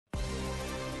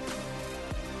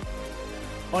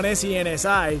On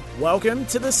SENSA, welcome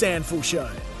to the SANFL Show.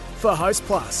 For Host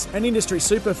Plus, an industry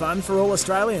super fund for all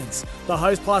Australians, the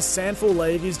Host Plus SANFL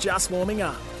League is just warming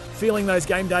up. Feeling those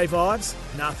game day vibes?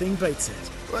 Nothing beats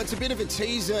it. Well, it's a bit of a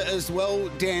teaser as well,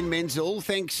 Dan Menzel.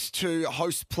 Thanks to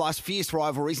Host Plus Fierce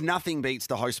Rivalries, nothing beats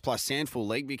the Host Plus SANFL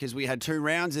League because we had 2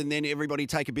 rounds and then everybody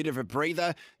take a bit of a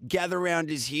breather. Gather Round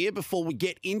is here. Before we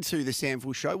get into the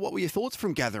SANFL Show, what were your thoughts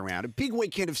from Gather Round? A big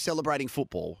weekend of celebrating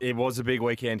football. It was a big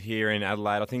weekend here in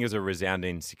Adelaide. I think it was a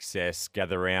resounding success.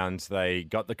 Gather Round, they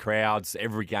got the crowds.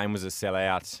 Every game was a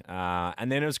sellout. And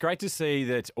then it was great to see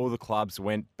that all the clubs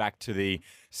went back to the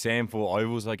SANFL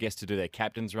ovals, I guess, to do their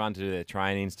captain's run, to do their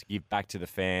trainings, to give back to the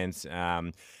fans.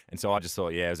 And so I just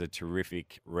thought, it was a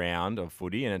terrific round of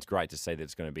footy, and it's great to see that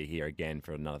it's going to be here again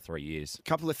for another 3 years. A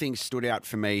couple of things stood out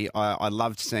for me. I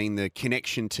loved seeing the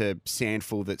connection to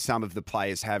SANFL that some of the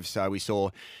players have. So we saw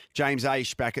James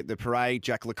Aish back at the parade.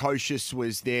 Jack Lukosius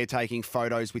was there taking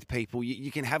photos with people. You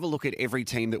can have a look at every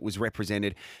team that was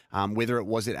represented, whether it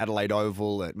was at Adelaide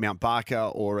Oval, at Mount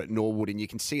Barker or at Norwood, and you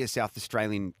can see a South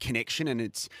Australian connection, and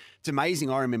it's amazing.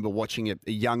 I remember watching a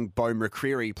young Bo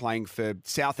McCreary playing for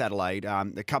South Adelaide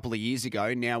a couple of years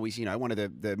ago. Now he's, one of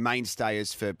the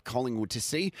mainstays for Collingwood. To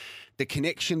see the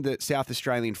connection that South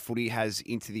Australian footy has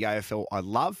into the AFL, I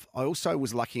love. I also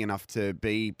was lucky enough to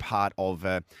be part of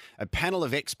a panel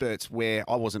of experts where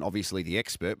I wasn't obviously the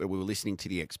expert, but we were listening to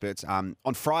the experts on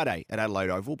Friday at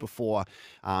Adelaide Oval before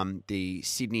the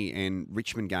Sydney and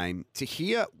Richmond game to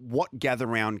hear what Gather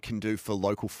Round can do for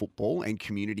local football and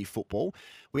community football.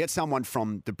 We had someone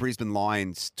from the Brisbane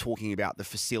Lions talking about the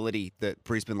facility that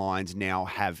Brisbane Lions now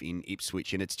have in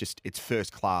Ipswich, and it's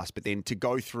first class. But then to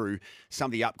go through some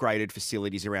of the upgraded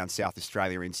facilities around South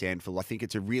Australia in SANFL, I think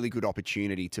it's a really good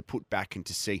opportunity to put back and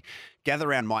to see. Gather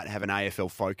Round might have an AFL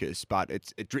focus, but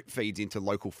it drip feeds into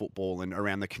local football and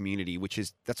around the community,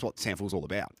 that's what SANFL's all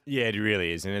about. Yeah, it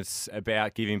really is, and it's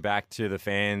about giving back to the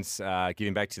fans,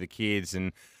 giving back to the kids,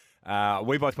 and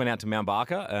we both went out to Mount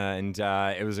Barker and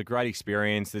it was a great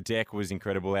experience. The deck was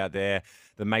incredible out there,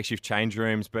 the makeshift change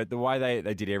rooms, but the way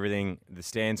they did everything, the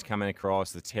stands coming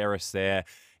across, the terrace there,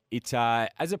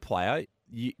 as a player,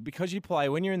 because you play,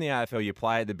 when you're in the AFL, you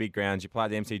play at the big grounds, you play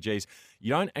at the MCGs, you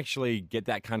don't actually get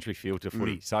that country feel to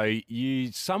footy. So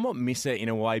you somewhat miss it in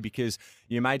a way because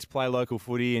your mates play local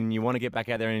footy and you want to get back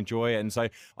out there and enjoy it. And so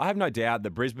I have no doubt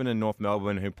that Brisbane and North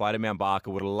Melbourne, who played at Mount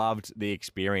Barker, would have loved the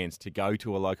experience to go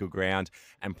to a local ground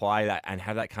and play that and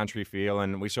have that country feel.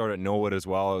 And we saw it at Norwood as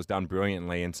well. It was done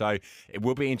brilliantly. And so it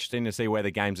will be interesting to see where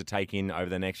the games are taken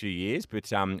over the next few years.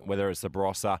 But whether it's the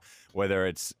Barossa, whether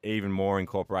it's even more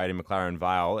incorporated McLaren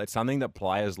Vale, it's something that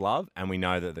players love and we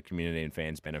know that the community and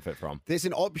fans benefit from. There's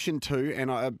an option too,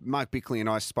 and Mark Bickley and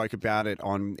I spoke about it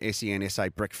on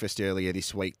SENSA Breakfast earlier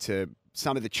this week, to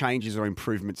some of the changes or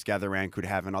improvements Gather Round could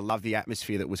have. And I love the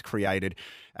atmosphere that was created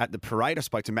at the parade. I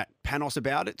spoke to Matt Panos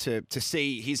about it to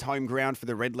see his home ground for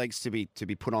the Redlegs to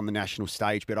be put on the national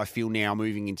stage. But I feel now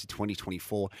moving into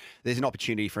 2024, there's an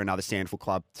opportunity for another SANFL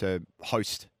club to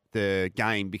host the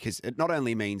game, because it not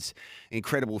only means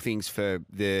incredible things for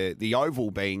the Oval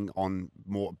being on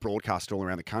more broadcast all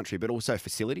around the country, but also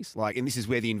facilities. And this is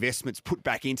where the investment's put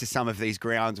back into some of these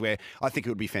grounds where I think it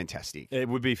would be fantastic. It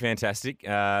would be fantastic.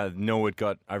 Norwood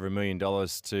got over $1 million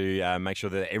to make sure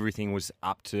that everything was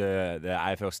up to the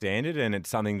AFL standard, and it's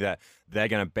something that they're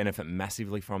going to benefit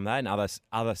massively from that, and other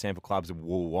SANFL clubs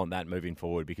will want that moving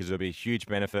forward because it'll be a huge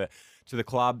benefit to the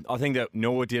club. I think that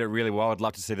Norwood did it really well. I'd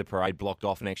love to see the parade blocked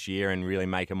off next year and really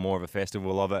make more of a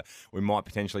festival of it. We might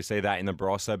potentially see that in the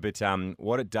Barossa, but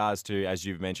what it does to, as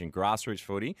you've mentioned, grassroots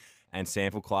footy and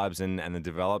SANFL clubs and the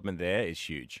development there is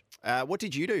huge. What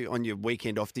did you do on your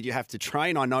weekend off? Did you have to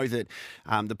train? I know that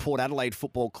the Port Adelaide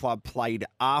Football Club played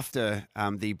after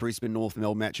the Brisbane North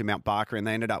Melbourne match at Mount Barker, and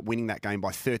they ended up winning that game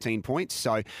by 13 points.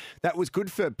 So that was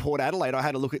good for Port Adelaide. I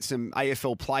had a look at some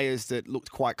AFL players that looked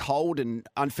quite cold and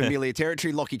unfamiliar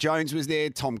territory. Lockie Jones was there,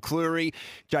 Tom Cleary,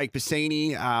 Jake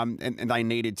Bassini, and they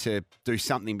needed to do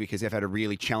something because they've had a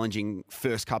really challenging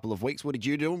first couple of weeks. What did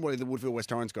you do, and what did the Woodville West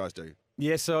Torrens guys do?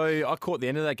 Yeah, so I caught the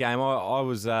end of that game. I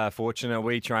was fortunate.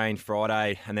 We trained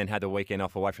Friday and then had the weekend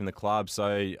off away from the club.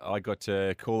 So I got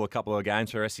to call a couple of games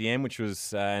for SEM, which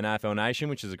was an AFL Nation,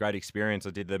 which is a great experience.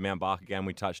 I did the Mount Barker game.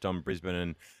 We touched on Brisbane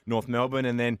and North Melbourne.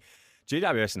 And then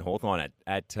GWS and Hawthorn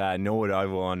at Norwood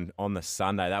Oval on the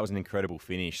Sunday. That was an incredible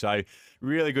finish. So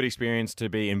really good experience to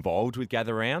be involved with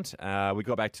Gather Round. We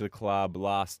got back to the club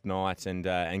last night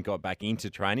and got back into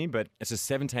training, but it's a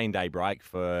 17-day break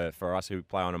for us who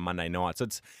play on a Monday night. So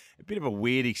it's a bit of a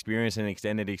weird experience, an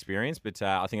extended experience, but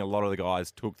I think a lot of the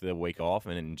guys took the week off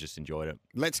and just enjoyed it.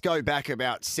 Let's go back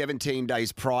about 17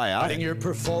 days prior. In your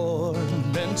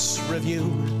performance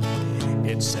review,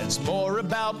 it says more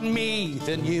about me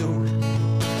than you.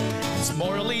 It's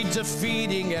morally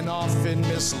defeating and often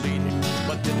misleading,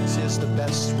 but this is the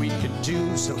best we can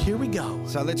do, so here we go.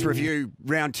 So let's review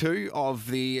round 2 of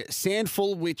the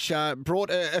SANFL, which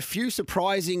brought a few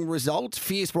surprising results.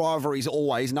 Fierce rivalries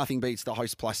always. Nothing beats the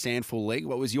Host Plus SANFL League.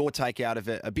 What was your take out of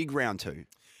a big round 2?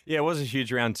 Yeah, it was a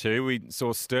huge round 2. We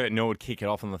saw Sturt and Norwood kick it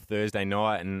off on the Thursday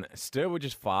night, and Sturt were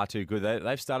just far too good.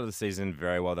 They've started the season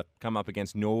very well. They've come up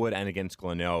against Norwood and against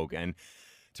Glenelg, and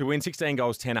to win 16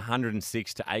 goals 10,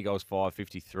 106 to 8 goals 5,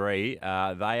 53,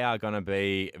 they are going to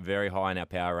be very high in our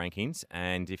power rankings.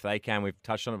 And if they can, we've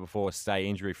touched on it before, stay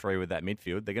injury-free with that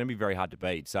midfield, they're going to be very hard to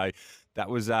beat. So that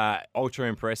was ultra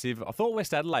impressive. I thought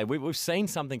West Adelaide, we've seen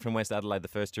something from West Adelaide the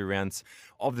first 2 rounds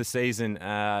of the season.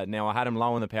 Now, I had them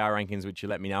low in the power rankings, which you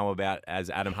let me know about as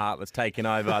Adam Hartlett's taken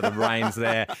over the reins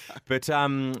there. But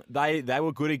they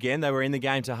were good again. They were in the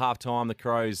game to half-time. The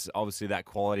Crows, obviously that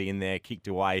quality in there, kicked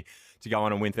away to go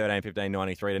on and win 13-15,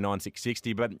 93 to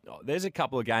 96-60. But there's a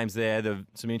couple of games there,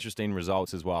 some interesting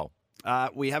results as well.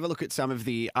 We have a look at some of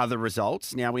the other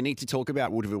results. Now, we need to talk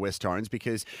about Woodville West Torrens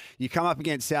because you come up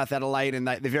against South Adelaide and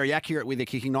they're very accurate with their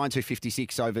kicking,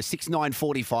 9-2-56 over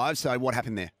 6-9-45. So what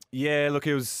happened there? Yeah, look,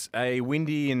 it was a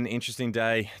windy and interesting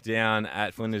day down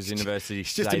at Flinders University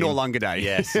It's just Stadium. a Noarlunga day.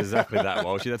 Yes, exactly that,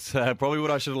 Walsh. That's probably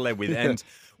what I should have led with. And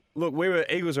look,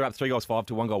 Eagles are up 3 goals 5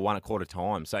 to 1 goal 1 at quarter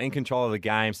time. So in control of the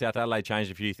game. South Adelaide changed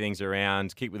a few things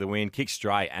around, kick with the wind, kick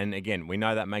straight. And again, we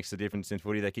know that makes the difference in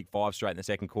footy. They kick 5 straight in the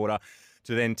second quarter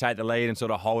to then take the lead and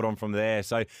sort of hold on from there.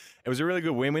 So it was a really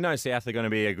good win. We know South are going to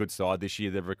be a good side this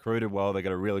year. They've recruited well. They've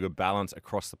got a really good balance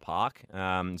across the park.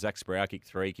 Zach Sproul kicked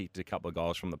 3, kicked a couple of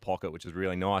goals from the pocket, which is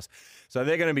really nice. So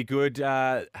they're going to be good.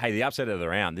 Hey, the upset of the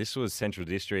round, this was Central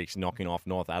Districts knocking off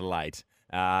North Adelaide.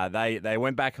 They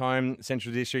went back home,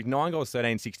 Central District, 9 goals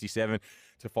 13-67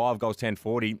 to 5 goals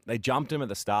 10-40. They jumped them at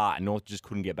the start and North just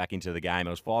couldn't get back into the game.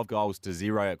 It was 5 goals to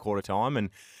 0 at quarter time,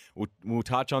 and we'll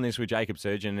touch on this with Jacob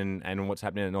Surgeon and what's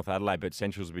happening at North Adelaide, but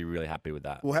Centrals will be really happy with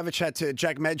that. We'll have a chat to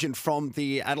Jack Madgen from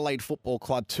the Adelaide Football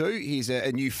Club too. He's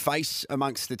a new face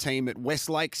amongst the team at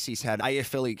Westlakes. He's had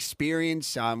AFL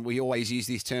experience. We always use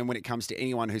this term when it comes to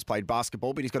anyone who's played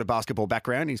basketball, but he's got a basketball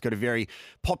background. He's got a very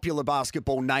popular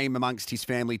basketball name amongst his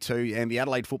family too, and the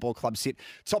Adelaide Football Club sit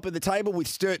top of the table with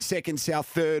Sturt second, South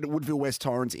third, Woodville West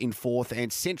Torrens in fourth,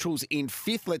 and Centrals in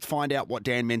fifth. Let's find out what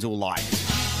Dan Menzel like.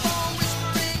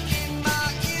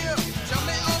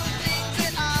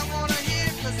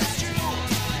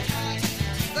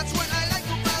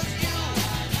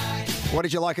 What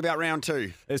did you like about round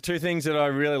 2? There's 2 things that I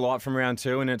really like from round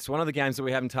 2, and it's one of the games that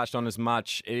we haven't touched on as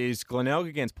much. It is Glenelg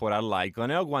against Port Adelaide.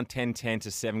 Glenelg won 10-10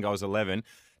 to 7 goals 11.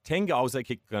 10 goals they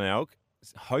kicked Glenelg.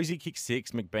 Hosey kicked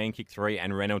 6, McBean kicked 3,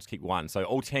 and Reynolds kicked 1. So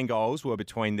all 10 goals were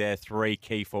between their 3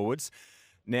 key forwards.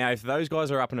 Now, if those guys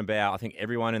are up and about, I think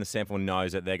everyone in the SANFL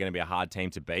knows that they're going to be a hard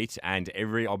team to beat, and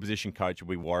every opposition coach will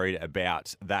be worried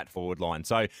about that forward line.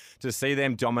 So to see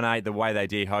them dominate the way they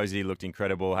did, Hosey looked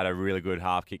incredible, had a really good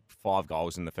half, kicked 5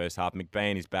 goals in the first half.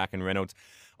 McBean is back, and Reynolds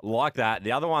like that.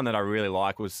 The other one that I really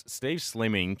like was Steve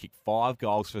Slimming kicked 5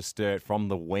 goals for Sturt from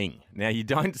the wing. Now, you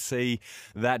don't see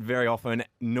that very often,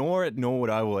 nor at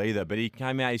Norwood Oval either, but he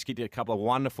came out, he's kicked a couple of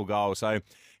wonderful goals. So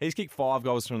he's kicked 5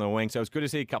 goals from the wing, so it's good to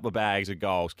see a couple of bags of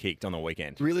goals kicked on the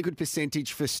weekend. Really good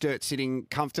percentage for Sturt, sitting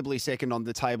comfortably second on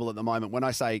the table at the moment. When I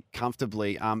say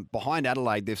comfortably, behind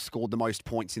Adelaide, they've scored the most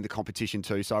points in the competition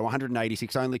too. So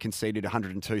 186, only conceded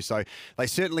 102. So they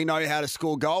certainly know how to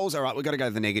score goals. All right, we've got to go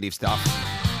to the negative stuff.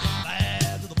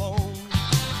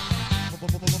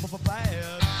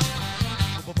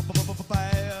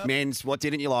 Menz, what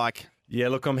didn't you like? Yeah,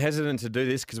 look, I'm hesitant to do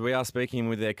this because we are speaking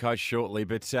with their coach shortly,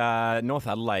 but North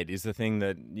Adelaide is the thing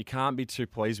that you can't be too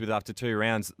pleased with after 2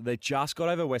 rounds. They just got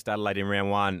over West Adelaide in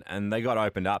round 1 and they got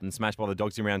opened up and smashed by the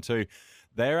Dogs in round 2.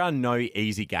 There are no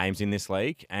easy games in this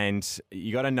league, and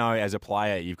you got to know as a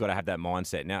player, you've got to have that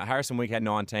mindset. Now, Harrison Wick had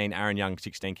 19, Aaron Young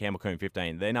 16, Campbell Coon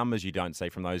 15. They're numbers you don't see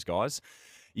from those guys.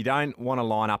 You don't want to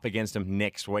line up against them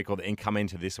next week or come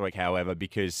into this week, however,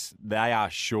 because they are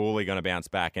surely going to bounce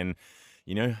back. And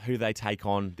You know who they take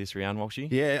on this round, Walshy?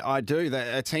 Yeah, I do.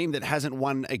 A team that hasn't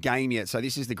won a game yet. So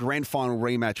this is the grand final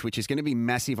rematch, which is going to be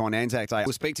massive on Anzac Day.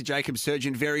 We'll speak to Jacob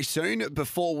Surgeon very soon.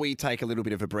 Before we take a little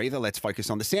bit of a breather, let's focus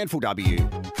on the SANFL W.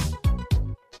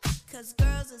 'Cause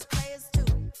girls is players too.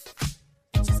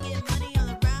 Just get money all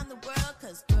around the world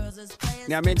 'cause girls is players.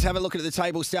 Now, men, to have a look at the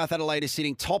table. South Adelaide is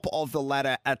sitting top of the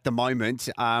ladder at the moment.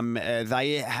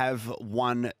 They have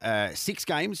won 6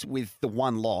 games with the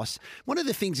 1 loss. One of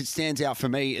the things that stands out for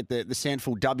me at the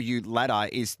SANFL W ladder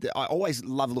is that I always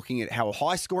love looking at how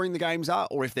high scoring the games are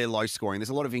or if they're low scoring. There's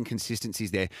a lot of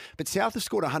inconsistencies there. But South have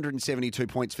scored 172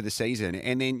 points for the season.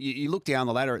 And then you look down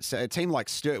the ladder, it's a team like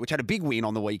Sturt, which had a big win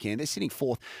on the weekend. They're sitting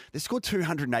 4th. They scored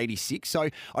 286. So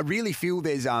I really feel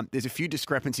there's a few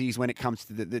discrepancies when it comes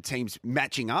to the teams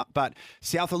matching up, but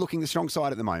South are looking the strong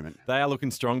side at the moment. They are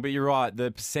looking strong, but you're right. The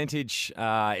percentage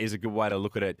is a good way to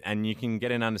look at it, and you can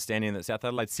get an understanding that South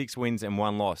Adelaide 6 wins and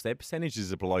 1 loss. Their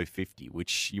percentages are below 50,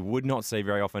 which you would not see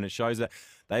very often. It shows that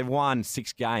they've won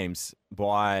 6 games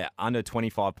by under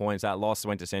 25 points. That loss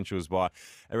went to Centrals by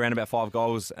around about 5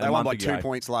 goals. They won by 2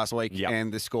 points last week, Yep.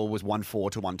 and the score was 1-4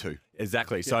 to 1-2.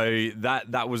 Exactly. Yep. So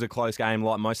that was a close game,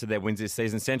 like most of their wins this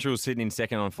season. Central's sitting in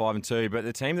second on 5-2, but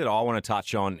the team that I want to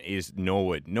touch on is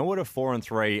Norwood. Norwood are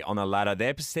 4-3 on the ladder.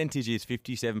 Their percentage is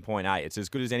 57.8. It's as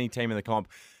good as any team in the comp.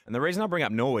 And the reason I bring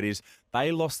up Norwood is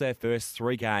they lost their first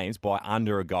 3 games by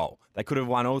under a goal. They could have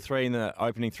won all 3 in the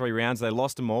opening 3 rounds. They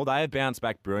lost them all. They have bounced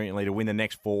back brilliantly to win the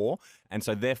next 4, and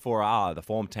so therefore are the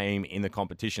form team in the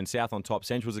competition. South on top.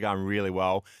 Centrals are going really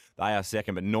well. They are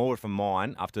second, but Norwood from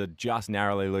mine, after just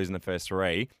narrowly losing the first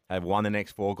 3, have won the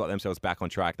next 4, got themselves back on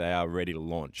track. They are ready to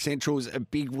launch. Central's a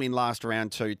big win last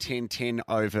round too, 10-10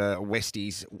 over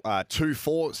Westies,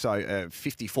 2-4, so a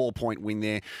 54-point win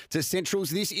there to Centrals.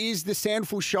 This is the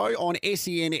SANFL show on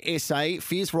SEN-SA.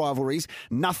 Fierce rivalries.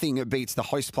 Nothing beats the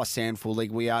Host Plus SANFL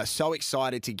League. We are so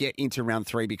excited to get into round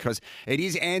 3 because it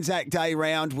is Anzac Day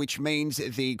round, which means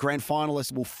the grand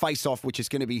finalists will face off, which is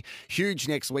going to be huge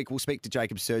next week. We'll speak to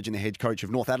Jacob Surgeon, the head coach of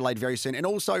North Adelaide, very soon, and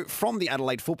also from the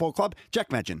Adelaide Football Club, Jack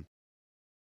Madgen.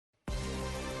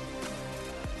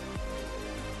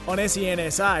 On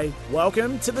SENSA,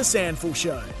 welcome to the SANFL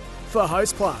Show. For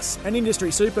Host Plus, an industry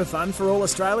super fund for all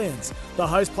Australians, the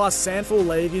Host Plus SANFL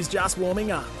League is just warming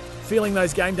up. Feeling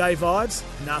those game day vibes?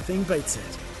 Nothing beats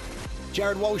it.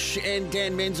 Jarrod, Walsh and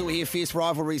Dan Menzel here. Fierce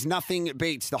rivalries. Nothing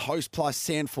beats the Host Plus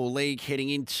SANFL League heading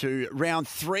into round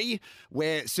 3,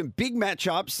 where some big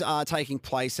matchups are taking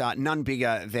place. None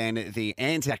bigger than the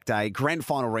Anzac Day grand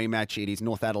final rematch. It is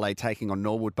North Adelaide taking on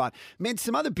Norwood. But, men,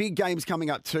 some other big games coming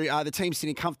up too. The team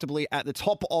sitting comfortably at the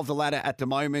top of the ladder at the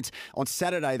moment. On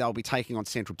Saturday, they'll be taking on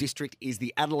Central District, is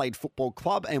the Adelaide Football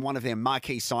Club, and one of their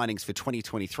marquee signings for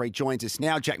 2023 joins us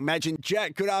now, Jack Madgen.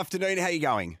 Jack, good afternoon. How are you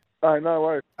going? Oh, no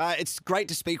worries. It's great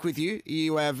to speak with you.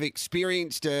 You have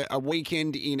experienced a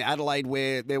weekend in Adelaide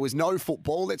where there was no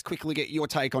football. Let's quickly get your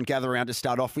take on Gather Round to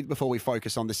start off with before we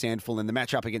focus on the SANFL and the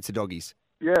matchup against the Doggies.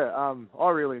 Yeah, I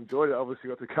really enjoyed it. Obviously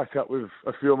got to catch up with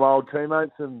a few of my old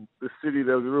teammates, and the city,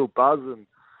 there was a real buzz, and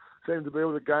seemed to be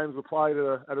all the games were played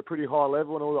at a pretty high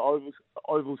level, and all the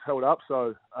ovals held up.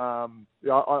 So,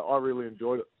 I really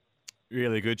enjoyed it.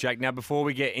 Really good, Jack. Now, before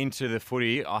we get into the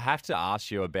footy, I have to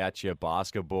ask you about your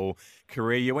basketball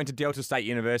career. You went to Delta State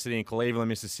University in Cleveland,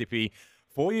 Mississippi,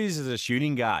 4 years as a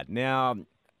shooting guard. Now,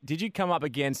 did you come up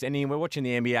against any, we're watching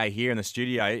the NBA here in the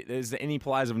studio, is there any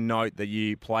players of note that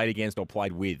you played against or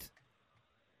played with?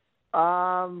 We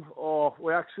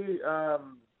actually, a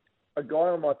guy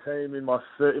on my team in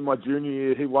my junior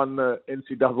year, he won the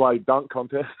NCAA dunk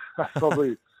contest. That's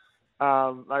probably...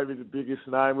 maybe the biggest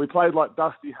name. We played like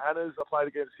Dusty Hanners. I played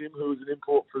against him, who was an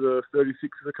import for the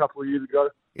 36ers a couple of years ago.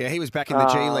 Yeah, he was back in the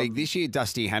G League this year,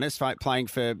 Dusty Hanners, playing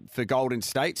for Golden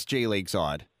State's G League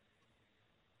side.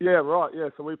 Yeah, right. Yeah,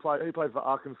 so he played for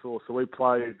Arkansas, so we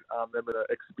played them in an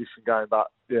exhibition game. But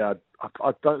yeah,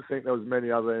 I don't think there was many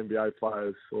other NBA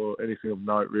players or anything of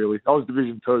note really. I was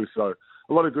Division 2, so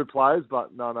a lot of good players,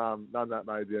 but none that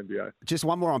made the NBA. Just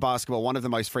one more on basketball. One of the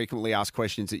most frequently asked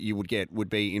questions that you would get would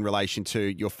be in relation to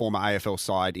your former AFL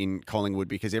side in Collingwood,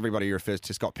 because everybody refers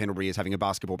to Scott Pendlebury as having a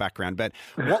basketball background. But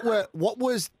what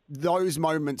was those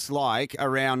moments like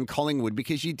around Collingwood?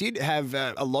 Because you did have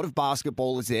a lot of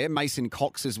basketballers there, Mason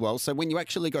Cox as well. So when you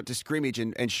actually got to scrimmage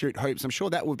and shoot hoops, I'm sure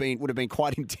that would have been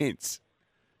quite intense.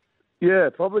 Yeah,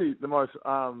 probably the most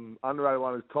underrated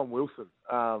one is Tom Wilson.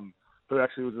 Who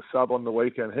actually was a sub on the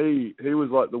weekend. He was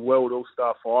like the World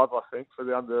All-Star 5, I think, for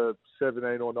the under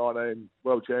 17 or 19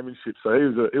 World Championship. So he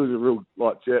was a real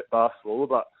like jet basketballer.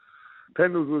 But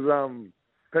Pendles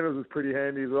was pretty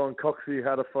handy as well. And Coxie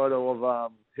had a photo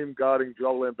of him guarding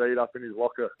Joel Embiid up in his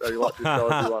locker that he likes to show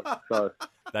everyone. So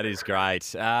that is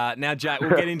great. Now, Jack,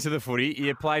 we'll get into the footy.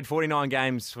 You played 49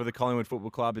 games for the Collingwood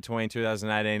Football Club between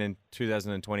 2018 and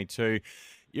 2022.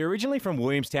 You're originally from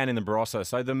Williamstown in the Barossa,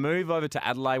 so the move over to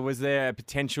Adelaide, was there a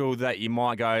potential that you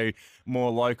might go more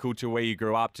local to where you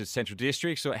grew up, to Central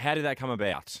Districts, or how did that come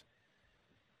about?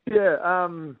 Yeah,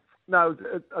 no,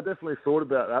 I definitely thought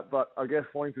about that, but I guess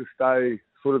wanting to stay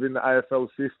sort of in the AFL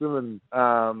system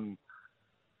and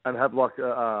have like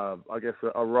a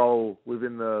role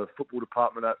within the football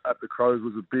department at the Crows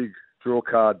was a big draw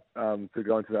card to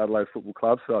go into the Adelaide Football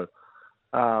Club. So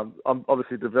I'm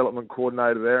obviously development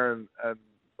coordinator there and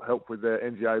help with their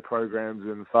NGA programs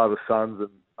and father-sons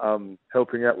and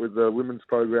helping out with the women's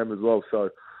program as well. So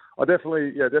I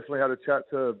definitely had a chat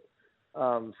to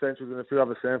Centrals and a few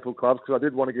other SANFL clubs because I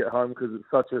did want to get home because it's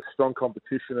such a strong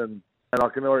competition and I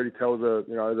can already tell the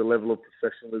level of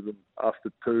professionalism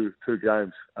after two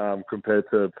games compared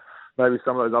to maybe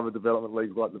some of those other development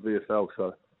leagues like the VFL.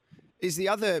 So is the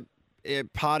other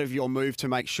part of your move to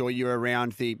make sure you're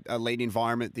around the elite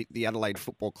environment the Adelaide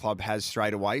Football Club has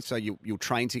straight away? So you'll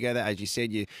train together, as you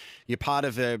said. You're part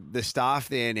of the staff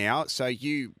there now. So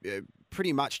you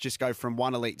pretty much just go from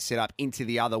one elite setup into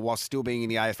the other while still being in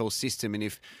the AFL system. And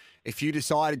if you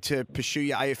decided to pursue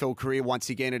your AFL career once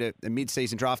again at a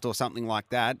mid-season draft or something like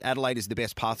that, Adelaide is the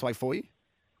best pathway for you?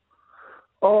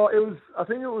 Oh, I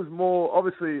think it was more,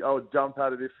 obviously I would jump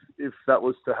at it if that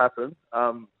was to happen.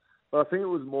 But I think it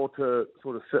was more to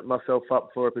sort of set myself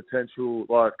up for a potential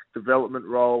like development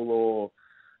role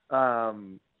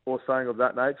or something of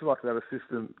that nature, like that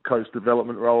assistant coach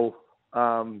development role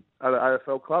at an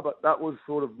AFL club. But that was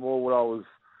sort of more what I was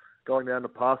going down the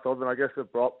path of, and I guess the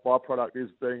byproduct is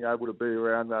being able to be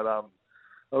around that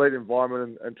elite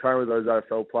environment and train with those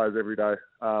AFL players every day.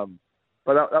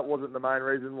 But that wasn't the main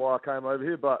reason why I came over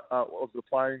here. But I was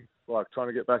playing, like trying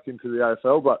to get back into the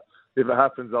AFL. But if it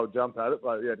happens, I'll jump at it.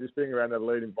 But yeah, just being around that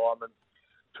elite environment,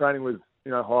 training with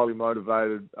highly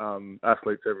motivated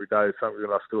athletes every day is something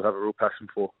that I still have a real passion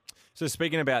for. So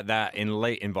speaking about that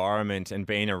elite environment and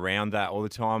being around that all the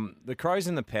time, the Crows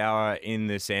and the power in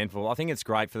the SANFL, I think it's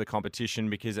great for the competition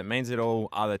because it means that all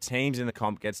other teams in the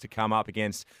comp gets to come up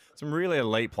against some really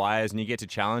elite players and you get to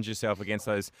challenge yourself against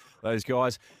those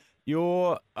guys.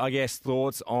 Your, I guess,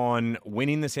 thoughts on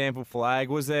winning the SANFL flag?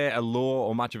 Was there a law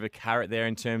or much of a carrot there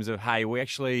in terms of, hey, we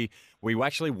actually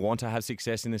want to have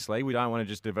success in this league. We don't want to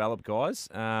just develop guys.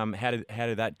 How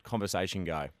did that conversation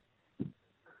go?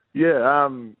 Yeah,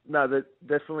 no, that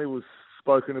definitely was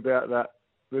spoken about. That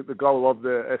the goal of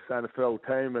the SANFL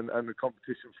team and the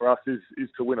competition for us is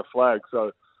to win a flag.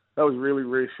 So that was really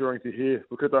reassuring to hear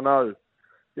because I know.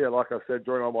 Yeah, like I said,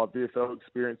 during all my VFL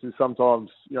experiences, sometimes,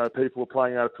 people are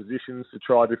playing out of positions to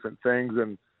try different things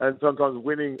and sometimes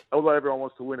winning, although everyone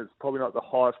wants to win, it's probably not the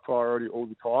highest priority all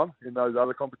the time in those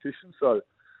other competitions. So,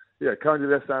 yeah, coming to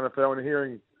the SANFL and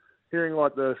hearing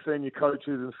like the senior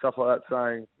coaches and stuff like that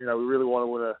saying, we really want to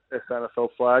win a SANFL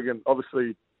flag and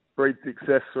obviously breed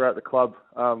success throughout the club,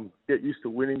 get used to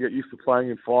winning, get used to playing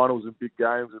in finals and big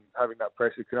games and having that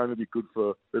pressure can only be good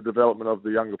for the development of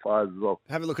the younger players as well.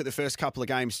 Have a look at the first couple of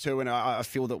games too, and I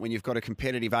feel that when you've got a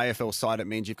competitive AFL side, it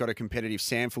means you've got a competitive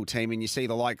SANFL team, and you see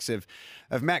the likes of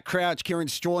Matt Crouch, Kieran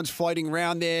Strachan's floating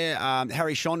around there,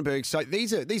 Harry Schonberg. So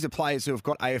these are players who have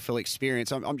got AFL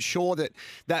experience. I'm sure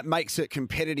that makes it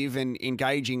competitive and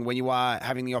engaging when you are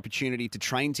having the opportunity to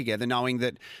train together, knowing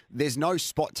that there's no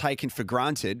spot taken for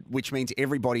granted, which means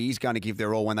everybody is going to give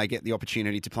their all when they get the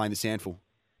opportunity to play in the SANFL.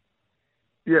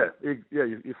 Yeah,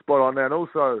 you're spot on there. And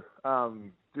also,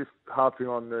 just harping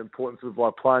on the importance of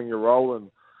like playing your role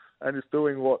and just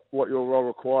doing what your role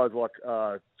requires, like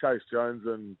Chase Jones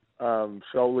and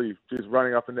Sholey just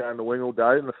running up and down the wing all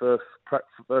day in the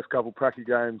first couple pracky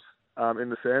games in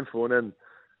the SANFL, and then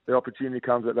the opportunity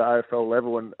comes at the AFL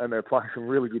level and they're playing some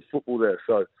really good football there.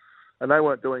 So. And they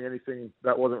weren't doing anything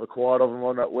that wasn't required of them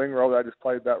on that wing role. They just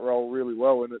played that role really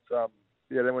well. And it's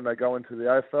then when they go into the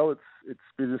AFL, it's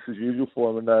business as usual for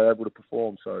them and they're able to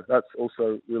perform. So that's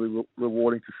also really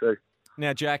rewarding to see.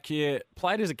 Now, Jack, you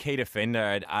played as a key defender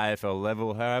at AFL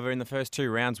level. However, in the first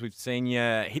two rounds, we've seen you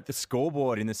hit the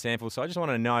scoreboard in the SANFL. So I just want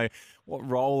to know what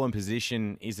role and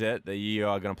position is it that you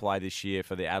are going to play this year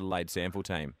for the Adelaide SANFL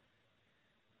team?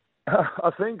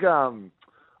 I think...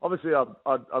 Obviously, I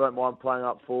don't mind playing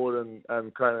up forward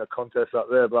and creating a contest up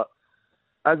there, but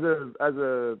as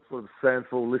a sort of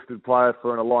SANFL listed player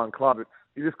for an aligned club,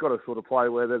 you just got to sort of play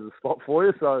where there's a spot for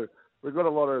you. So we've got a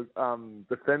lot of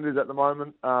defenders at the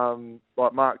moment,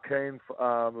 like Mark Keane,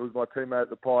 who's my teammate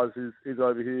at the Pies, he's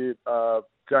over here,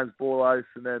 James Borlace,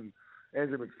 and then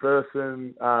Andrew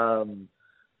McPherson,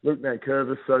 Luke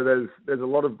Nankervis. So there's a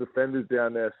lot of defenders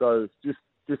down there. So it's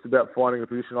just about finding a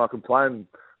position I can play. And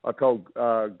I told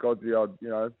Godsey,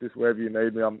 just wherever you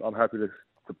need me, I'm happy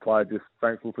to play. Just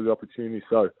thankful for the opportunity.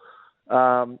 So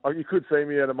you could see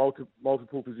me at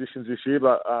multiple positions this year,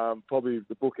 but probably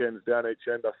the bookends down each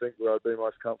end, I think, where I'd be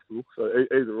most comfortable. So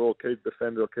either or, key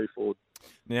defender or key forward.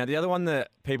 Now, the other one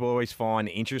that people always find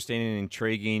interesting and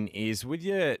intriguing is with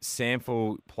your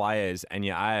SANFL players and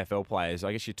your AFL players,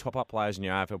 I guess your top-up players and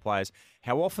your AFL players,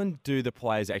 how often do the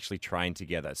players actually train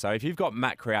together? So if you've got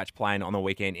Matt Crouch playing on the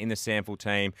weekend in the SANFL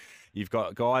team, you've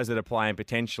got guys that are playing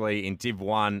potentially in Div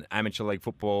 1 amateur league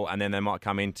football, and then they might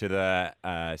come into the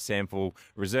SANFL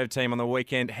reserve team on the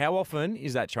weekend. How often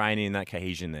is that training and that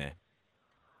cohesion there?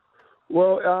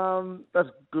 Well, that's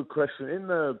a good question. In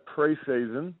the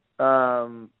pre-season,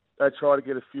 they try to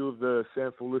get a few of the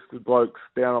SANFL listed blokes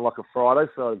down on like a Friday,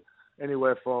 so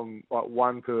anywhere from like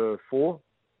 1 to 4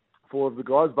 of the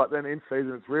guys. But then in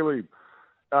season, it's really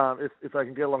if they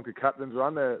can get along to captain's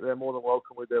run, they're more than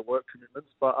welcome with their work commitments.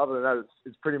 But other than that,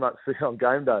 it's pretty much see on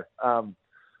game day,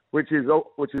 which is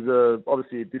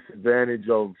obviously a disadvantage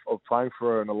of playing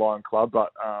for an aligned club,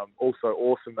 but also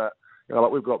awesome that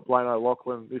like we've got Blaine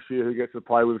O'Loughlin this year who gets to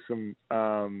play with some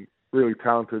really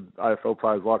talented AFL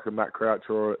players like a Matt Crouch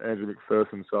or Andrew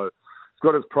McPherson. So it's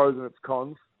got its pros and its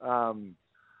cons.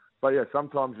 But yeah,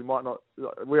 sometimes you might not.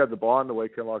 We had the bye on the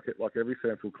weekend, like every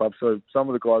SANFL club. So some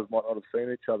of the guys might not have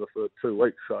seen each other for 2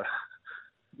 weeks. So it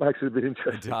makes it a bit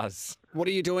interesting. It does. What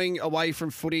are you doing away from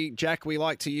footy, Jack? We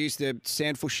like to use the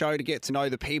SANFL show to get to know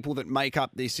the people that make up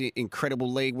this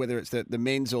incredible league, whether it's the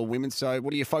men's or women's. So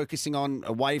what are you focusing on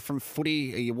away from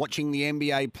footy? Are you watching the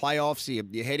NBA playoffs? Are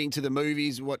you heading to the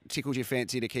movies? What tickles your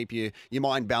fancy to keep your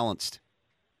mind balanced?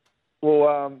 Well,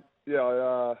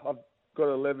 I've got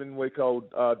an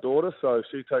 11-week-old daughter, so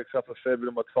she takes up a fair bit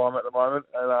of my time at the moment.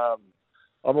 And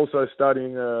I'm also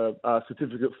studying a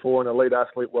certificate for an elite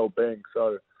athlete wellbeing.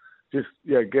 So just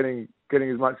getting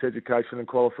as much education and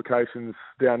qualifications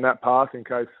down that path in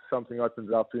case something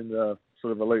opens up in the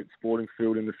sort of elite sporting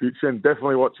field in the future. And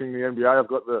definitely watching the NBA. I've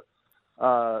got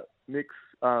the Knicks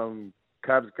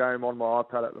Cavs game on my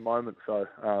iPad at the moment. So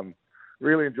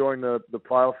really enjoying the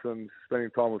playoffs and spending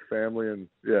time with family, and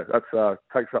that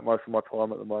takes up most of my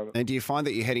time at the moment. And do you find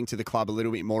that you're heading to the club a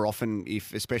little bit more often,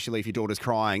 especially if your daughter's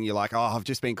crying, you're like, I've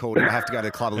just been called in, I have to go to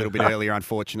the club a little bit earlier,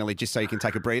 unfortunately, just so you can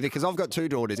take a breather? Because I've got 2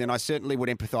 daughters, and I certainly would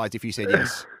empathise if you said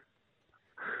yes.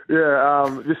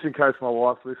 Just in case my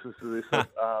wife listens to this,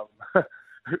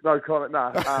 no comment.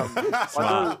 No,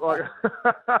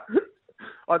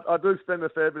 I do spend a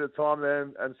fair bit of time there,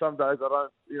 and some days I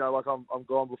don't, I'm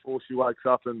gone before she wakes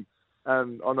up, and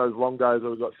on those long days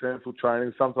I've got SANFL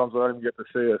training, sometimes I don't even get to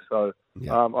see her, so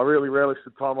I really relish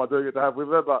the time I do get to have with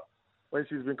her, but when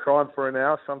she's been crying for an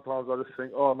hour, sometimes I just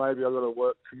think, maybe I've got a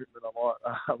work commitment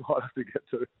I might have to get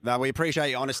to. No, we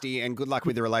appreciate your honesty, and good luck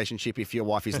with the relationship if your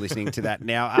wife is listening to that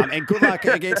now. And good luck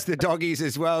against the Doggies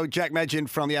as well. Jack Madgen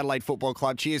from the Adelaide Football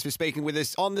Club, cheers for speaking with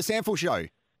us on the SANFL Show.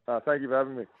 Thank you for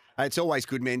having me. It's always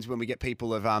good, Menz, when we get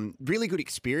people of really good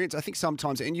experience. I think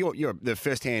sometimes, and you're the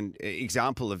first-hand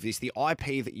example of this, the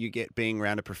IP that you get being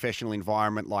around a professional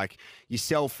environment like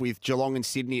yourself with Geelong and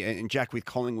Sydney and Jack with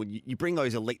Collingwood, you bring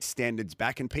those elite standards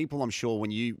back, and people, I'm sure, when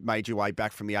you made your way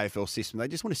back from the AFL system, they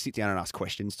just want to sit down and ask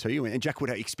questions to you, and Jack would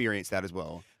experience that as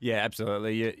well. Yeah,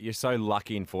 absolutely. You're so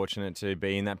lucky and fortunate to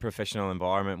be in that professional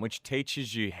environment, which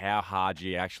teaches you how hard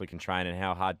you actually can train and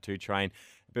how hard to train.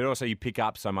 But also you pick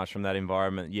up so much from that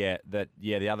environment,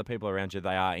 the other people around you,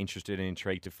 they are interested and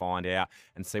intrigued to find out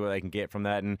and see what they can get from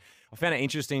that. And I found it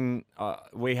interesting,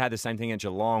 we had the same thing at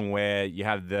Geelong where you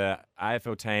have the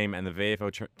AFL team and the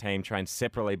VFL team train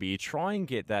separately, but you try and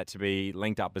get that to be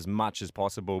linked up as much as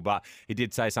possible. But he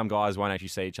did say some guys won't actually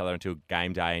see each other until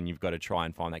game day, and you've got to try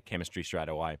and find that chemistry straight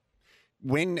away.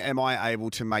 When am I able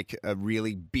to make a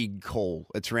really big call?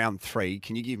 It's round 3.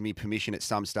 Can you give me permission at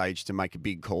some stage to make a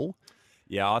big call?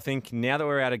 Yeah, I think now that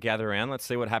we're out of gather round, let's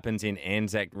see what happens in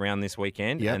Anzac round this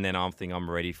weekend, and then I think I'm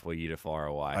ready for you to fire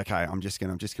away. Okay, I'm just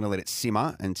gonna let it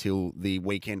simmer until the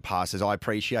weekend passes. I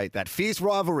appreciate that. Fierce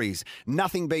rivalries.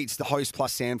 Nothing beats the Host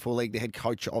Plus SANFL League. The head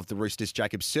coach of the Roosters,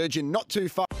 Jacob Surgeon, not too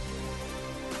far.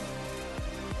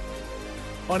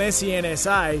 On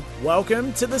SENSA,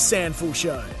 welcome to the SANFL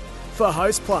Show. For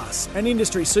Host Plus, an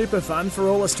industry super fund for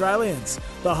all Australians,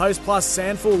 the Host Plus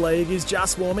SANFL League is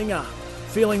just warming up.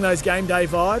 Feeling those game day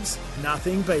vibes?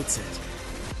 Nothing beats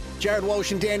it. Jarrod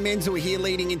Walsh and Dan Menzel here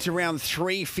leading into round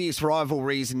 3. Fierce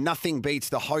rivalries. Nothing beats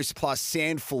the Host Plus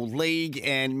SANFL League,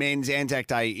 and Men's Anzac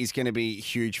Day is going to be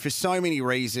huge for so many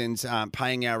reasons,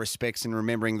 paying our respects and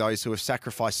remembering those who have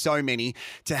sacrificed so many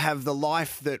to have the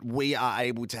life that we are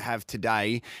able to have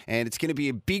today. And it's going to be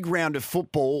a big round of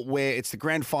football where it's the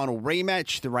grand final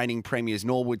rematch, the reigning premiers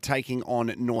Norwood taking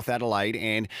on North Adelaide.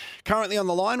 And currently on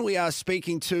the line, we are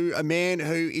speaking to a man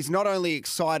who is not only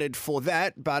excited for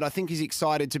that, but I think he's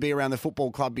excited to be around the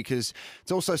football club because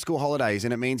it's also school holidays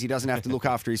and it means he doesn't have to look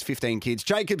after his 15 kids.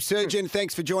 Jacob Surgeon,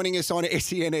 thanks for joining us on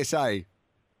SENSA.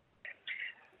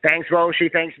 Thanks,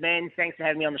 Walshy. Thanks, man. Thanks for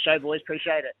having me on the show, boys.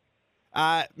 Appreciate it.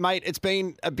 Mate, it's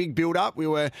been a big build-up. We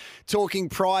were talking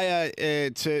prior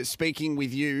to speaking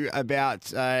with you about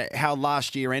how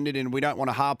last year ended, and we don't want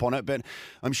to harp on it, but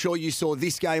I'm sure you saw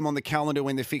this game on the calendar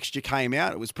when the fixture came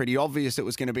out. It was pretty obvious it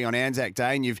was going to be on Anzac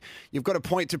Day, and you've got a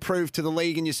point to prove to the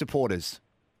league and your supporters.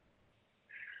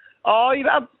 Oh,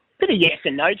 a bit of yes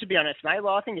and no, to be honest, mate.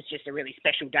 Well, I think it's just a really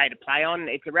special day to play on.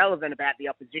 It's irrelevant about the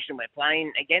opposition we're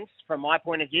playing against, from my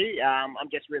point of view. I'm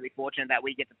just really fortunate that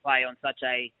we get to play on such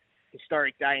a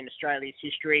historic day in Australia's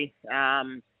history,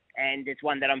 and it's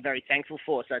one that I'm very thankful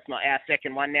for. So it's our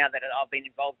second one now that I've been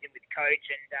involved in with coach,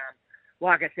 and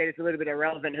like I said, it's a little bit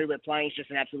irrelevant who we're playing. It's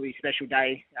just an absolutely special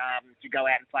day to go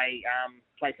out and play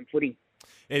some footy.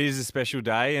 It is a special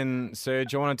day, and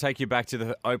Serge, I want to take you back to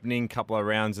the opening couple of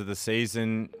rounds of the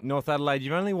season. North Adelaide,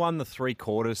 you've only won the 3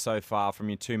 quarters so far from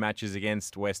your 2 matches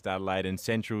against West Adelaide and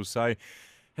Central. So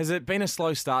has it been a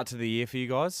slow start to the year for you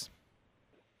guys?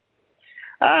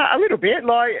 A little bit.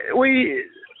 I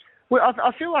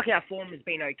feel like our form has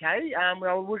been okay.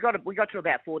 We got to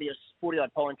about 40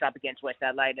 odd points up against West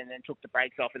Adelaide, and then took the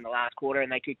brakes off in the last quarter,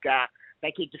 and they kicked a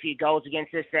few goals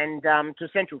against us. And to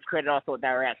Central's credit, I thought they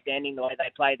were outstanding the way they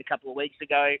played a couple of weeks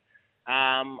ago.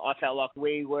 I felt like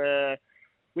we were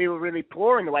really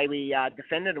poor in the way we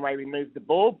defended and the way we moved the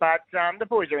ball. But the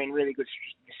boys are in really good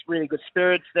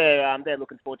spirits. They're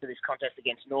looking forward to this contest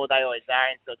against North. They always are,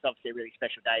 and so it's obviously a really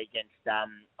special day against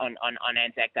on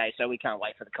Anzac Day. So we can't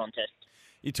wait for the contest.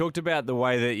 You talked about the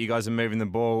way that you guys are moving the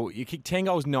ball. You kicked 10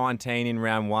 goals 19 in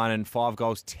round 1 and 5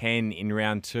 goals 10 in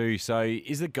round 2. So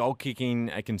is the goal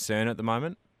kicking a concern at the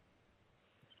moment?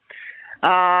 No,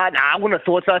 I wouldn't have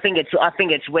thought so. I think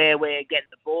it's where we're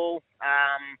getting the ball.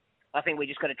 I think we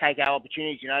just got to take our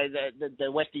opportunities. You know, the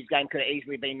Westies game could have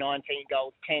easily been 19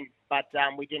 goals 10, but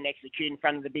we didn't execute in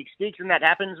front of the big sticks, and that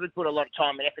happens. We put a lot of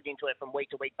time and effort into it from week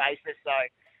to week basis, so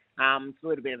it's a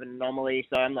little bit of an anomaly.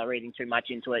 So I'm not reading too much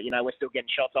into it. You know, we're still getting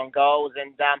shots on goals,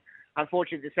 and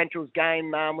unfortunately, the Central's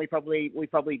game, we probably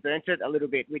burnt it a little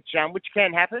bit, which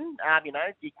can happen. You know,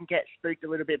 you can get spooked a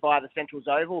little bit by the Central's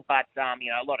oval, but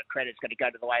you know, a lot of credit's got to go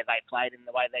to the way they played and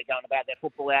the way they're going about their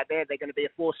football out there. They're going to be a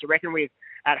force to reckon with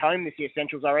at home this year,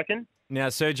 Central's, I reckon. Now,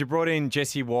 Serge, you brought in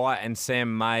Jesse White and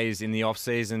Sam Mays in the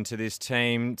off-season to this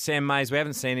team. Sam Mays, we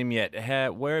haven't seen him yet.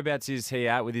 Whereabouts is he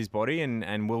at with his body,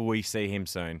 and will we see him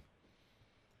soon?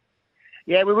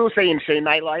 Yeah, we will see him soon,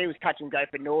 mate. Like, he was touch and go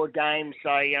for Nord games,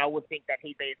 so you know, I would think that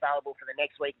he'd be available for the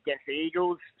next week against the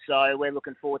Eagles. So we're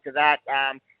looking forward to that.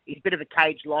 He's a bit of a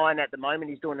caged lion at the moment.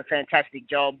 He's doing a fantastic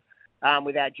job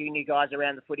with our junior guys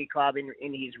around the footy club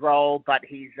in his role. But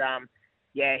he's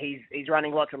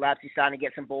running lots of laps. He's starting to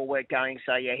get some ball work going.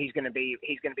 So yeah, he's going to be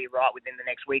right within the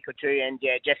next week or two. And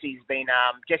yeah, Jesse's been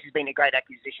a great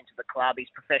acquisition to the club. His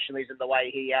professionalism, the way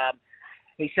he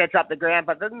sets up the ground,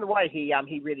 but then the way he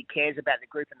really cares about the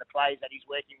group and the players that he's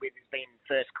working with has been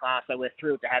first class. So we're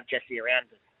thrilled to have Jesse around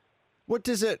us. What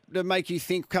does it make you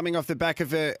think coming off the back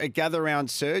of a gather round,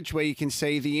 Surge, where you can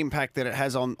see the impact that it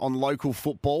has on local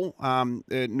football?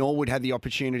 Norwood had the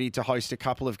opportunity to host a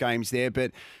couple of games there,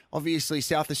 but obviously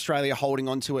South Australia holding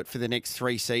on to it for the next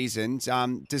 3 seasons.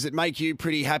 Does it make you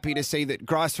pretty happy to see that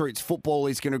grassroots football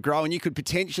is going to grow and you could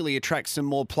potentially attract some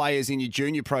more players in your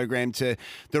junior program to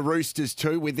the Roosters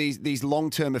too, with these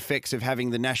long-term effects of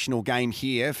having the national game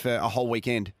here for a whole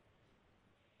weekend?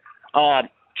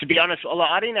 To be honest,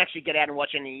 I didn't actually get out and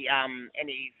watch any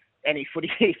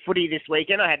footy this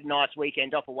weekend. I had a nice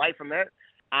weekend off away from it.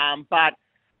 But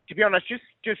to be honest, just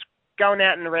going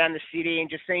out and around the city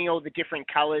and just seeing all the different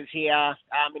colours here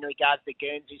in regards to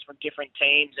Guernseys from different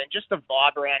teams, and just the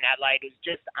vibe around Adelaide is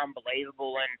just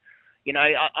unbelievable. And you know,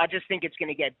 I just think it's going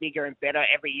to get bigger and better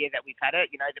every year that we've had it.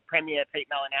 You know, the Premier, Pete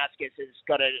Malinauskas,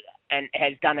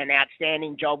 has done an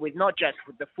outstanding job with not just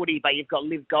with the footy, but you've got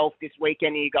Live Golf this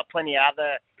weekend, and you've got plenty of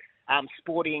other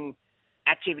sporting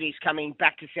activities coming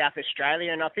back to South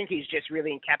Australia. And I think he's just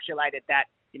really encapsulated that,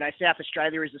 you know, South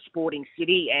Australia is a sporting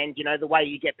city, and, you know, the way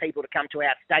you get people to come to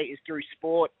our state is through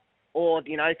sport, or,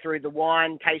 you know, through the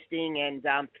wine tasting and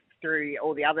through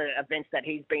all the other events that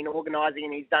he's been organising,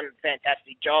 and he's done a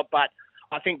fantastic job. But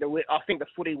I think the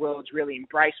footy world's really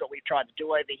embraced what we've tried to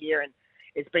do over here, and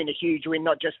it's been a huge win,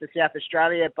 not just for South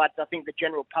Australia, but I think the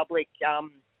general public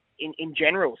in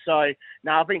general. So,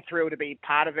 no, I've been thrilled to be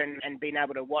part of it and being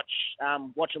able to watch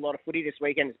a lot of footy this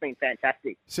weekend. It's been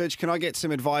fantastic. Serge, can I get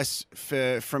some advice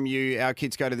from you? Our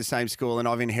kids go to the same school, and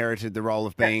I've inherited the role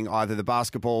of being either the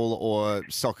basketball or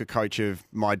soccer coach of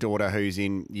my daughter who's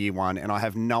in year 1, and I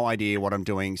have no idea what I'm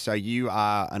doing. So you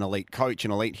are an elite coach,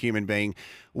 an elite human being.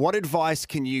 What advice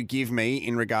can you give me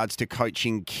in regards to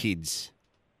coaching kids?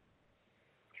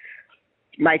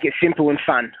 Make it simple and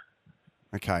fun.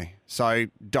 Okay, so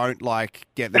don't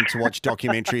get them to watch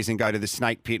documentaries and go to the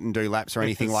snake pit and do laps or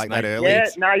anything like that early. Yeah,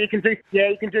 no, you can do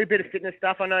a bit of fitness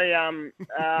stuff. I know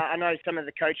some of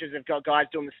the coaches have got guys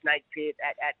doing the snake pit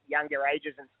at younger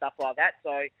ages and stuff like that.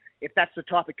 So if that's the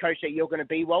type of coach that you're going to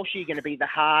be, Walsh, you're going to be the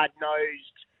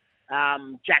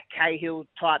hard-nosed Jack Cahill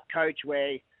type coach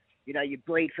where you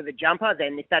bleed for the jumper.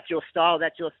 Then if that's your style,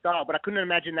 that's your style. But I couldn't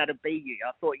imagine that'd be you.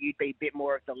 I thought you'd be a bit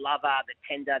more of the lover, the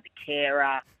tender, the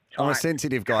carer. I'm a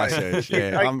sensitive guy, Serge.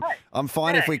 Yeah, Okay. I'm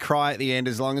fine if we cry at the end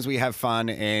as long as we have fun.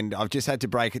 And I've just had to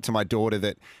break it to my daughter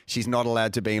that she's not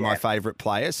allowed to be my favourite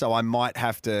player. So I might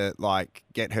have to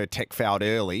get her tech fouled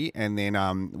early, and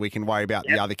then we can worry about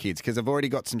the other kids, because I've already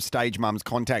got some stage mums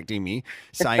contacting me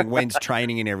saying when's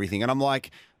training and everything, and I'm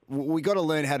like, we got to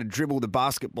learn how to dribble the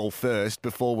basketball first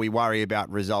before we worry about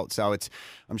results. So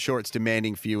I'm sure it's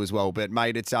demanding for you as well. But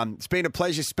mate, it's been a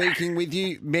pleasure speaking with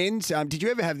you, Menz. Did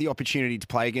you ever have the opportunity to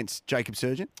play against Jacob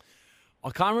Surgeon?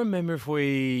 I can't remember if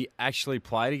we actually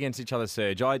played against each other,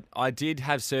 Serge. I did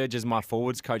have Serge as my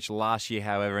forwards coach last year,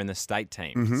 however, in the state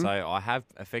team. Mm-hmm. So I have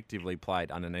effectively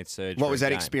played underneath Serge. What was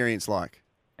that experience like?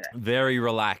 Very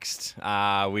relaxed,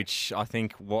 which I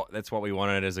think that's what we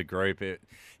wanted as a group.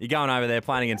 You're going over there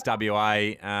playing against WA.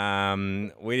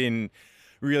 We didn't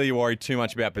really worry too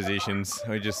much about positions.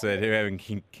 We just said whoever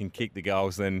can kick the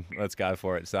goals, then let's go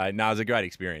for it. So no, it was a great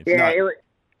experience. Yeah,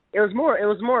 it was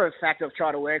more a fact of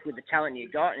trying to work with the talent you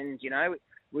got, and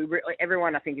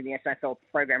everyone I think in the SANFL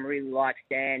program really likes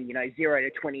Dan. 0 to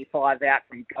 25 out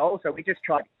from goal, so we just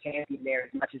tried to camp in there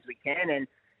as much as we can, and.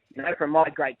 From my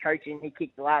great coaching, he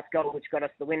kicked the last goal, which got us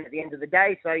the win at the end of the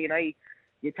day. So, you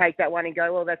take that one and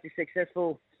go, well, that's a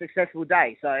successful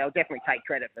day. So I'll definitely take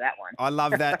credit for that one. I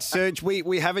love that. Serge,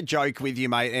 we have a joke with you,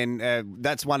 mate, and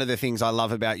that's one of the things I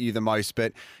love about you the most.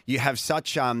 But you have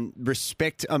such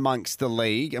respect amongst the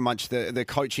league, amongst the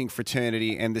coaching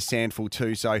fraternity and the SANFL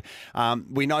too. So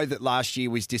we know that last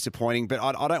year was disappointing, but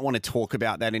I don't want to talk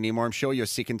about that anymore. I'm sure you're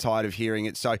sick and tired of hearing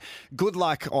it. So good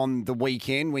luck on the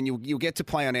weekend when you'll get to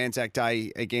play on Anzac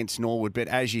Day against Norwood. But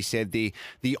as you said, the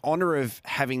honour of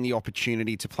having the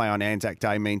opportunity to play on Anzac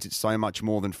Day means it's so much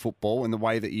more than football, and the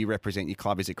way that you represent your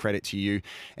club is a credit to you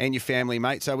and your family,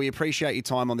 mate. So we appreciate your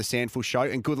time on the SANFL show,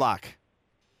 and good luck.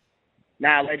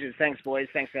 Legends. Thanks, boys.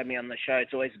 Thanks for having me on the show.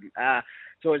 It's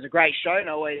always a great show, and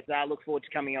I always look forward to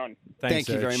coming on. Thank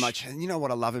you very much. And you know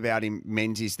what I love about him,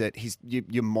 Menz, is that he's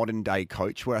your modern day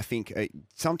coach, where I think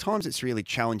sometimes it's really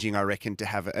challenging, I reckon, to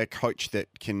have a coach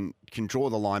that can draw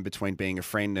the line between being a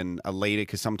friend and a leader,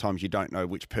 because sometimes you don't know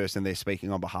which person they're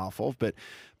speaking on behalf of. But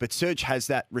Serge has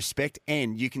that respect,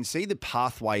 and you can see the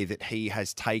pathway that he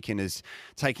has taken as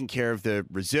taking care of the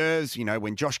reserves.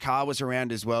 When Josh Carr was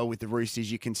around as well with the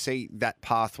Roosters, you can see that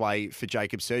pathway for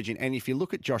Jacob Surgeon. And if you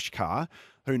look at Josh Carr,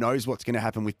 who knows what's going to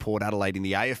happen with Port Adelaide in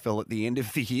the AFL at the end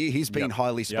of the year. He's been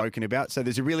highly spoken about, so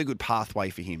there's a really good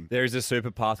pathway for him. There is a super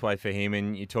pathway for him,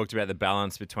 and you talked about the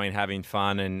balance between having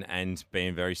fun and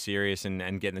being very serious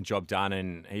and getting the job done,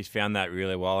 and he's found that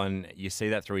really well, and you see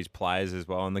that through his players as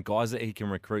well and the guys that he can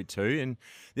recruit too. And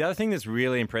the other thing that's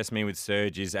really impressed me with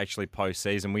Serge is actually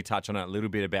post-season. We touched on it a little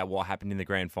bit about what happened in the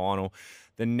grand final.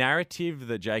 The narrative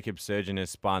that Jacob Surgeon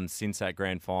has spun since that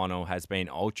grand final has been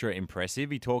ultra impressive.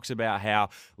 He talks about how,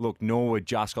 look, Norwood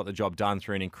just got the job done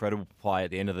through an incredible play at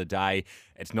the end of the day.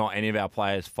 It's not any of our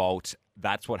players' fault.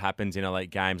 That's what happens in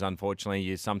elite games. Unfortunately,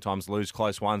 you sometimes lose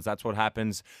close ones. That's what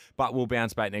happens. But we'll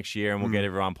bounce back next year and we'll get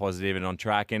everyone positive and on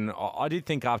track. And I did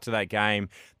think after that game,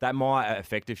 that might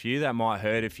affect a few. That might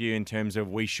hurt a few in terms of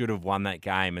we should have won that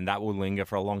game, and that will linger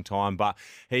for a long time. But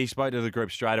he spoke to the group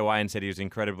straight away and said he was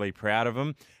incredibly proud of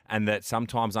them, and that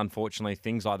sometimes, unfortunately,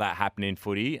 things like that happen in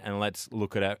footy, and let's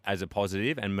look at it as a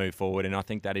positive and move forward. And I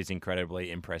think that is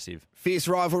incredibly impressive. Fierce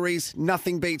rivalries.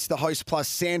 Nothing beats the Host Plus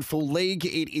SANFL League.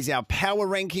 It is our power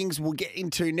rankings we'll get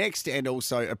into next, and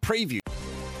also a preview.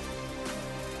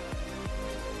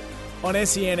 On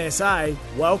SENSA,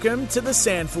 welcome to the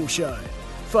SANFL Show.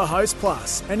 For Host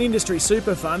Plus, an industry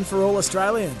super fund for all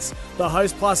Australians, the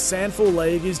Host Plus SANFL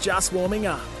League is just warming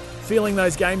up. Feeling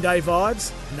those game day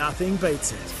vibes? Nothing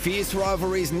beats it. Fierce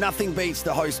rivalries, nothing beats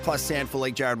the Host Plus SANFL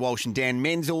League. Jarrod, Walsh and Dan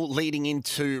Menzel leading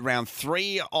into round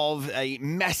 3 of a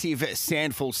massive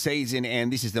SANFL season, and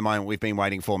this is the moment we've been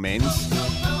waiting for, Menz.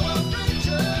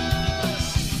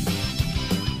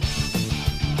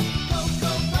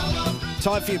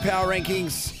 Time for your power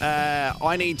rankings.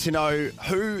 I need to know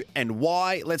who and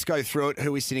why. Let's go through it.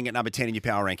 Who is sitting at number 10 in your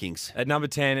power rankings? At number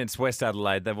 10, it's West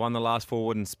Adelaide. They've won the last 4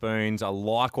 wooden spoons. I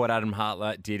like what Adam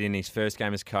Hartlett did in his first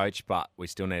game as coach, but we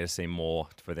still need to see more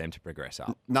for them to progress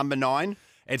up. Number 9?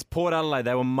 It's Port Adelaide.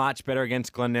 They were much better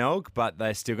against Glenelg, but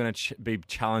they're still going to be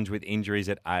challenged with injuries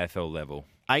at AFL level.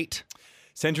 8?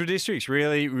 Central Districts,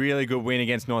 really, really good win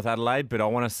against North Adelaide, but I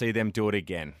want to see them do it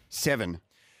again. 7?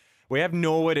 We have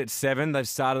Norwood at 7. They've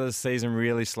started the season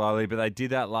really slowly, but they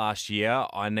did that last year.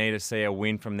 I need to see a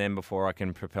win from them before I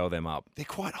can propel them up. They're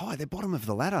quite high. They're bottom of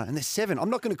the ladder, and they're 7. I'm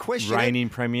not going to question Reigning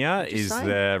it. Premier is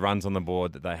the runs on the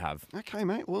board that they have. Okay,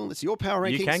 mate. Well, it's your power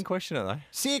rankings. You can question it, though.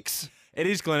 6. It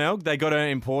is Glenelg. They got an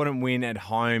important win at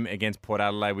home against Port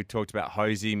Adelaide. We talked about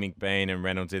Hosey, McBean and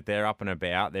Reynolds. If they're up and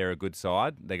about, they're a good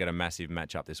side. They got a massive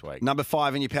match-up this week. Number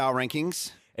 5 in your power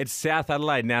rankings? It's South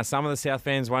Adelaide. Now, some of the South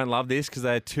fans won't love this because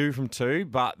they're 2 from 2,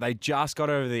 but they just got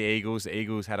over the Eagles. The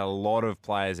Eagles had a lot of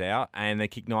players out, and they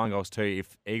kicked 9 goals too.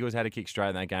 If Eagles had to kick straight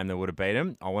in that game, they would have beat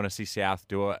them. I want to see South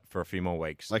do it for a few more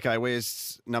weeks. Okay,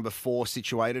 where's number 4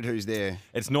 situated? Who's there?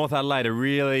 It's North Adelaide, a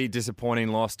really disappointing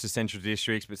loss to Central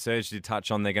Districts, but Serge did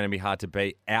touch on they're going to be hard to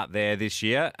beat out there this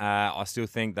year. I still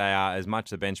think they are as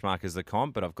much the benchmark as the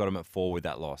comp, but I've got them at 4 with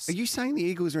that loss. Are you saying the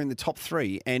Eagles are in the top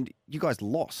 3 and you guys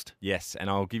lost? Yes, and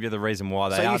I'll give you the reason why.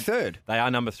 So you're third? They are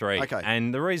number 3. Okay.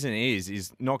 And the reason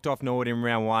is knocked off Norwood in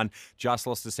round 1, just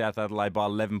lost to South Adelaide by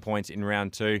 11 points in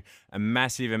round 2. A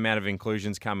massive amount of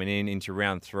inclusions coming into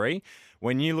round 3.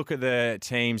 When you look at the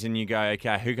teams and you go,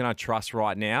 okay, who can I trust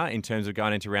right now in terms of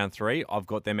going into round 3? I've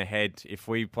got them ahead. If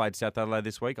we played South Adelaide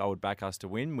this week, I would back us to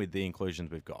win with the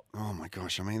inclusions we've got. Oh, my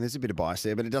gosh. I mean, there's a bit of bias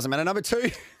there, but it doesn't matter. Number 2.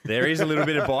 There is a little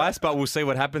bit of bias, but we'll see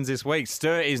what happens this week.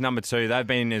 Stir is number 2. They've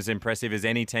been as impressive as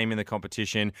any team in the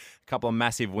competition. A couple of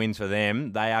massive wins for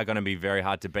them. They are going to be very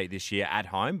hard to beat this year at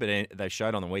home, but they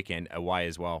showed on the weekend away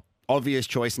as well. Obvious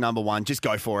choice, number 1. Just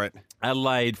go for it.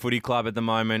 Adelaide Footy Club at the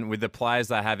moment, with the players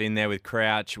they have in there with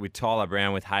Crouch, with Tyler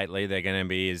Brown, with Haitley, they're going to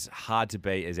be as hard to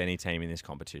beat as any team in this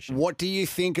competition. What do you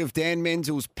think of Dan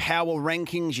Menzel's power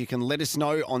rankings? You can let us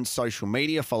know on social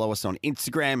media. Follow us on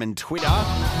Instagram and Twitter.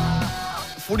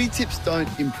 Footy tips don't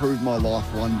improve my life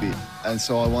one bit, and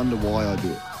so I wonder why I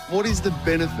do it. What is the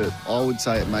benefit? I would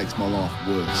say it makes my life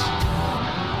worse.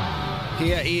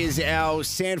 Here is our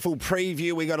SANFL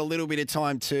preview. We got a little bit of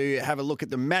time to have a look at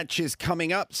the matches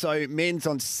coming up. So men's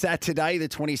on Saturday, the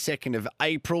 22nd of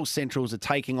April. Centrals are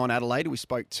taking on Adelaide. We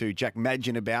spoke to Jack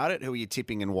Madgen about it. Who are you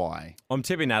tipping and why? I'm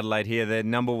tipping Adelaide here. They're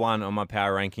number 1 on my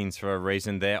power rankings for a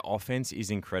reason. Their offense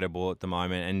is incredible at the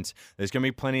moment, and there's going to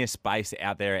be plenty of space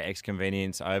out there at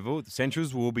Ex-Convenience Oval. The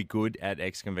Centrals will be good at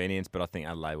Ex-Convenience, but I think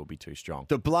Adelaide will be too strong.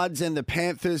 The Bloods and the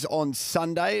Panthers on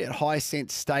Sunday at Hisense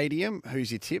Stadium.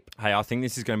 Who's your tip? Hey, I think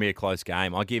this is going to be a close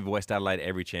game. I give West Adelaide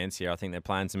every chance here. I think they're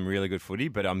playing some really good footy,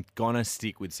 but I'm going to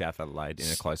stick with South Adelaide in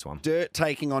a close one. Dirt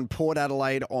taking on Port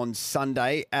Adelaide on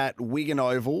Sunday at Wigan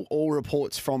Oval. All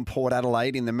reports from Port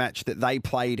Adelaide in the match that they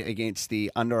played against the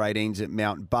under-18s at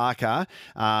Mount Barker.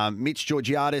 Mitch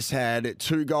Georgiadis had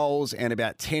 2 goals and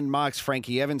about 10 marks.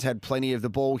 Frankie Evans had plenty of the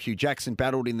ball. Hugh Jackson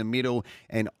battled in the middle,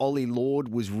 and Ollie Lord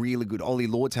was really good. Ollie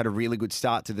Lord's had a really good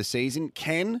start to the season.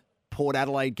 Can Port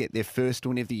Adelaide get their first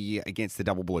win of the year against the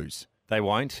Double Blues? They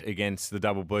won't against the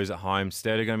Double Blues at home.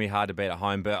 Sturt are going to be hard to beat at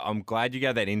home, but I'm glad you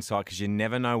gave that insight because you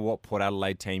never know what Port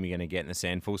Adelaide team you're going to get in the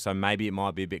SANFL, so maybe it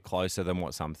might be a bit closer than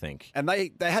what some think. And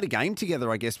they had a game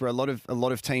together, I guess, where a lot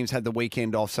of teams had the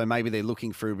weekend off, so maybe they're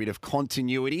looking for a bit of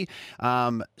continuity.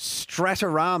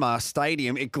 Stratorama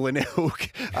Stadium at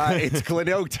Glenelg. It's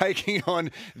Glenelg taking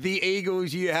on the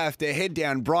Eagles. You have to head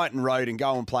down Brighton Road and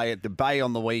go and play at the Bay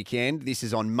on the weekend. This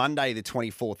is on Monday, the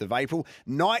 24th of April.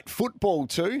 Night football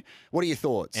too. What are your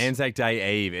thoughts? Anzac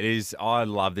Day Eve. It is. I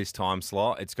love this time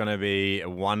slot. It's going to be a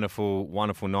wonderful,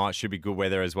 wonderful night. Should be good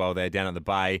weather as well there down at the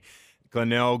Bay.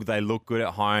 Glenelg, they look good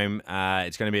at home.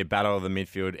 It's going to be a battle of the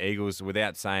midfield. Eagles,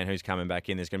 without saying who's coming back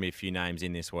in, there's going to be a few names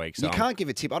in this week. So you can't give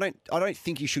a tip. I don't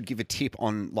think you should give a tip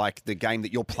on like the game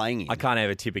that you're playing in. I can't have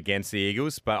a tip against the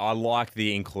Eagles, but I like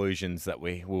the inclusions that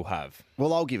we will have.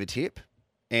 Well, I'll give a tip.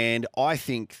 And I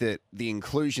think that the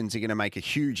inclusions are going to make a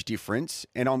huge difference.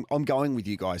 And I'm going with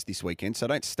you guys this weekend, so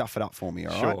don't stuff it up for me,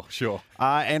 all right? Sure.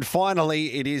 And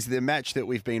finally, it is the match that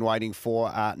we've been waiting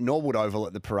for, Norwood Oval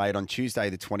at the Parade on Tuesday,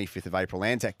 the 25th of April,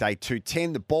 Anzac Day,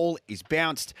 2:10. The ball is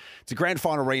bounced. It's a grand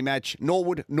final rematch.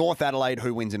 Norwood, North Adelaide,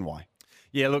 who wins and why?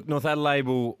 Yeah, look, North Adelaide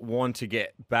will want to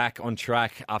get back on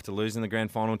track after losing the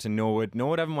grand final to Norwood.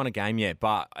 Norwood haven't won a game yet,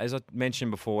 but as I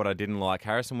mentioned before, what I didn't like,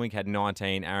 Harrison Wink had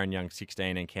 19, Aaron Young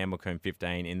 16, and Campbell Coombe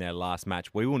 15 in their last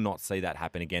match. We will not see that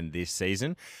happen again this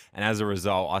season, and as a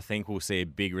result, I think we'll see a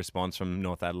big response from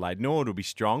North Adelaide. Norwood will be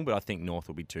strong, but I think North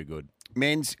will be too good.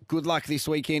 Men's, good luck this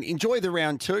weekend. Enjoy the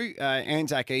round two,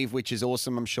 Anzac Eve, which is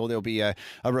awesome. I'm sure there'll be a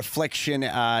reflection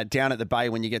down at the Bay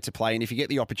when you get to play. And if you get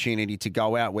the opportunity to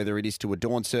go out, whether it is to a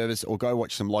dawn service or go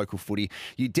watch some local footy,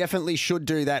 you definitely should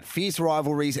do that. Fierce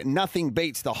rivalries, nothing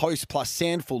beats the Host plus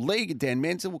SANFL League. Dan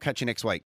Menzel, we'll catch you next week.